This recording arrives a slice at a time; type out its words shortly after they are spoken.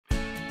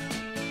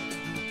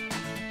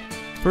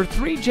For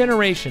 3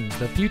 generations,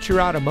 the Future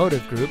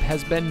Automotive Group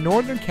has been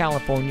Northern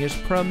California's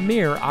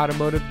premier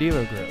automotive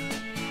dealer group.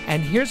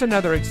 And here's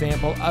another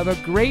example of a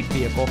great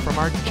vehicle from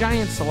our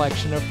giant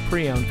selection of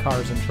pre-owned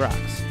cars and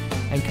trucks.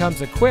 And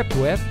comes equipped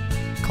with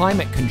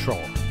climate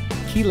control,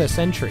 keyless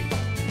entry,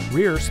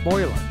 rear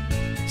spoiler,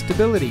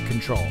 stability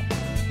control,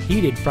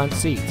 heated front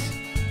seats,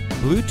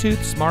 Bluetooth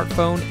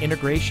smartphone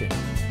integration,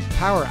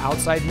 power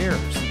outside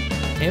mirrors,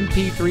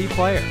 MP3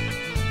 player,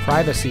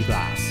 privacy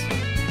glass,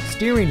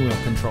 steering wheel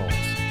controls,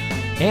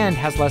 and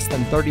has less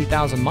than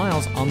 30,000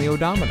 miles on the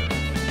odometer.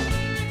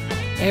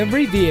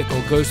 Every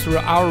vehicle goes through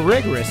our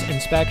rigorous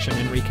inspection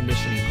and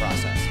reconditioning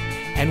process.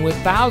 And with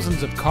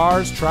thousands of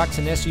cars, trucks,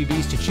 and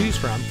SUVs to choose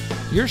from,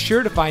 you're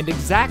sure to find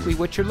exactly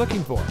what you're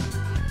looking for.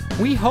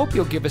 We hope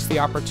you'll give us the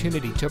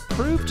opportunity to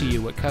prove to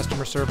you what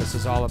customer service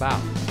is all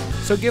about.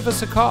 So give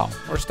us a call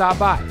or stop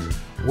by.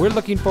 We're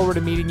looking forward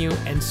to meeting you,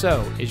 and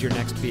so is your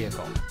next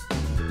vehicle.